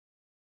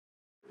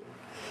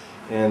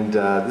And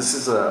this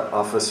is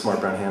off a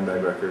Smart Brown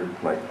Handbag record,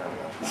 like, I don't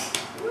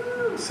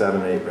know,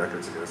 7 or 8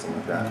 records ago, something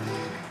like that.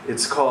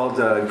 It's called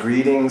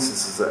Greetings,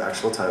 this is the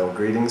actual title,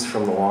 Greetings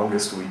from the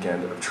Longest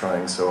Weekend of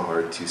Trying So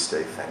Hard to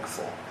Stay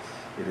Thankful.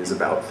 It is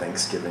about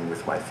Thanksgiving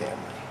with my family.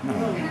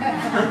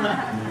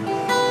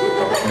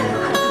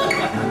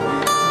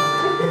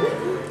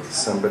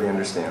 Somebody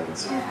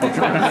understands.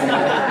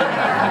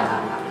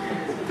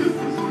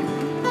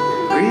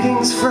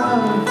 Greetings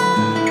from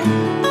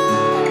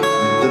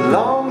the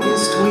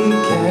longest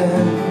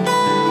weekend,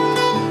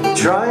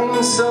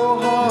 trying so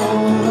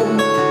hard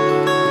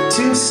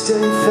to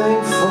stay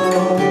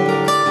thankful,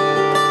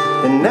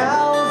 and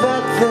now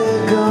that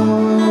they're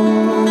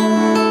gone,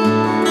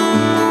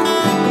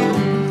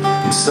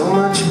 I'm so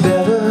much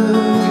better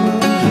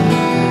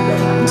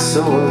and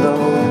so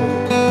alone.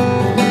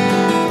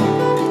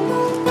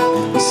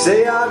 We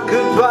say our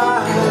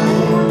goodbye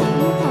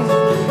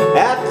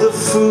at the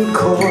food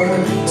court,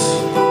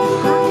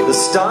 the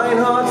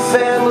Steinhart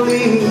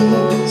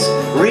family's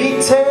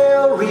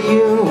retail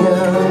reunion,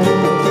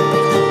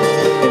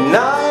 and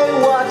I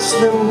watch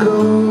them go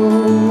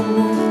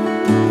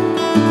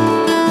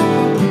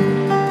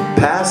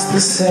past the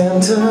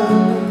Santa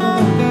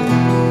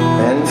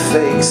and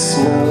fake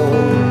snow.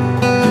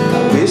 I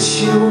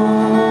wish you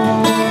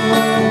all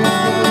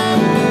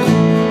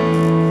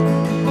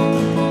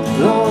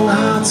long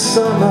hot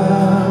summer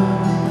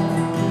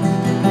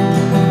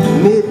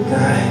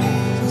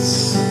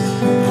midnights.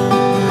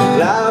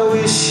 I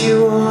wish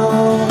you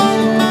all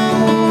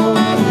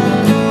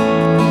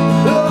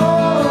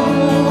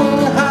long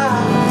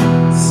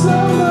hot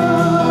summer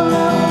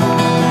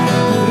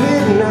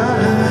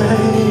midnights.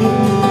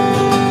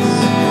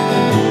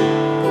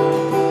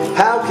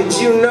 How could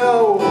you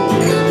know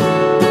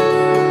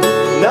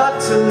not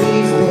to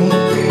leave me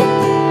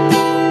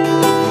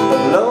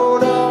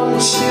alone on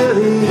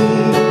chilly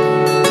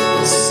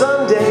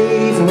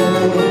Sunday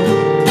evening,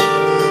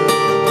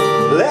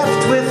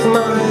 left with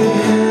my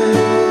hand?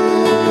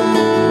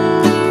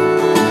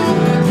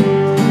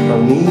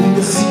 I'll need a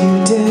few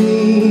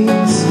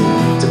days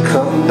to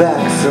come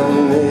back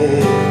from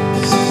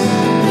this.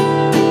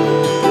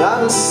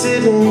 I'm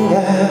sitting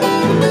at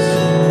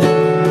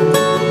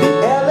the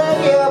LA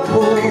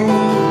airport,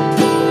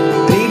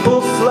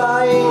 people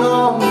flying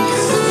off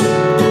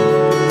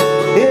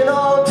in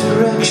all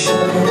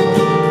directions,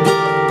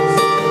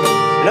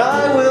 and I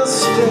will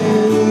stay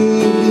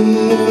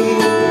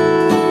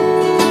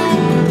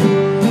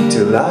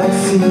till I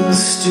feel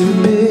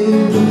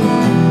stupid,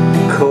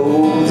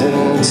 cold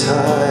and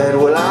tired.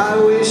 Well, I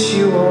wish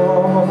you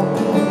all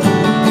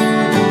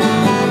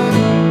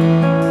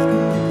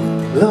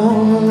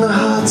long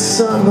hot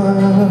summer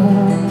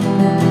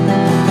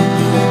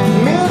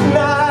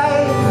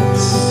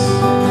midnights.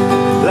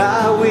 I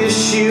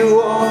wish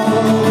you all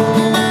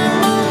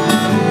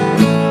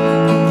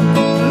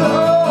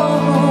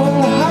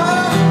long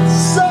hot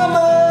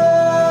summer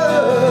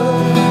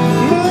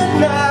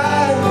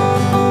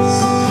midnights.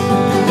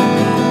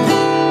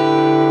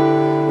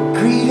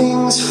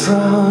 Greetings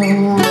from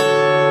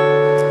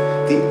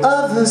the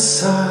other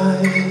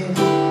side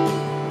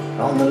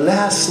on the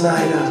last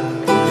night of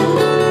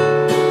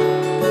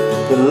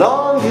the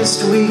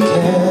longest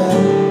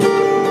weekend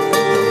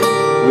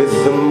with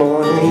the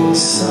morning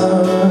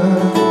sun.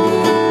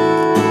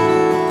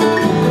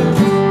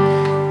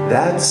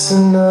 That's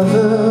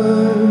another